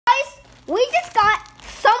we just got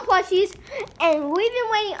some plushies, and we've been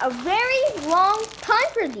waiting a very long time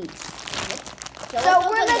for these. So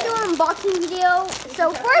we're gonna do an unboxing video.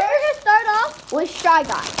 So first we're gonna start off with Shy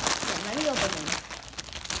Guy. Yeah, let me open them.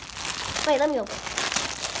 Wait, let me open.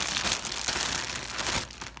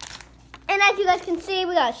 And as you guys can see,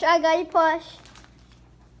 we got Shy Guy plush.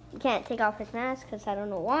 You can't take off his mask because I don't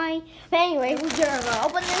know why. But anyway, we're gonna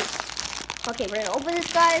open this. Okay, we're gonna open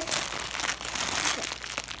this, guys.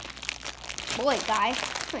 Boy, guys.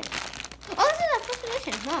 Wait. Oh, this is a first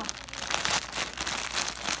edition, huh?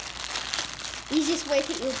 Easiest way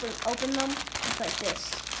to open them is like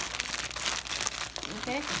this.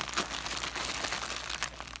 Okay.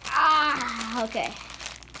 Ah, okay.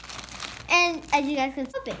 And as you guys can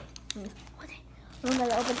see, open. I'm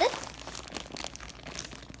gonna open this.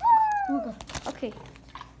 Okay.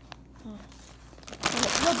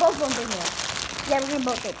 We'll both open it. Yeah, we're gonna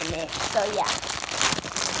both open it. So yeah.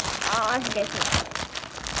 I think I can.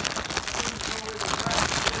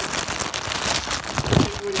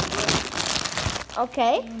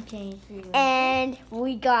 Okay. And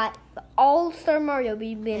we got the All-Star Mario.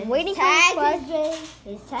 We've been waiting for this plush.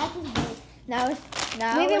 His tag is big. Now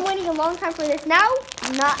We've been waiting a long time for this. Now,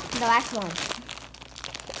 not the last one.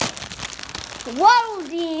 Waddle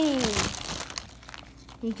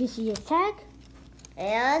You can see his tag.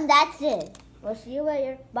 And that's it. We'll see you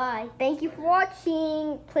later. Bye. Thank you for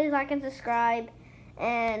watching. Please like and subscribe.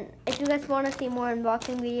 And if you guys want to see more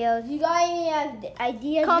unboxing videos, You got any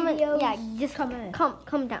ideas? comment. Videos? Yeah, just comment.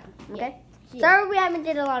 Comment down. Okay. See ya. Sorry we haven't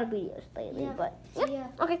did a lot of videos lately, Yeah. but See ya.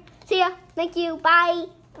 okay. See ya. Thank you. Bye.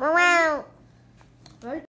 Wow.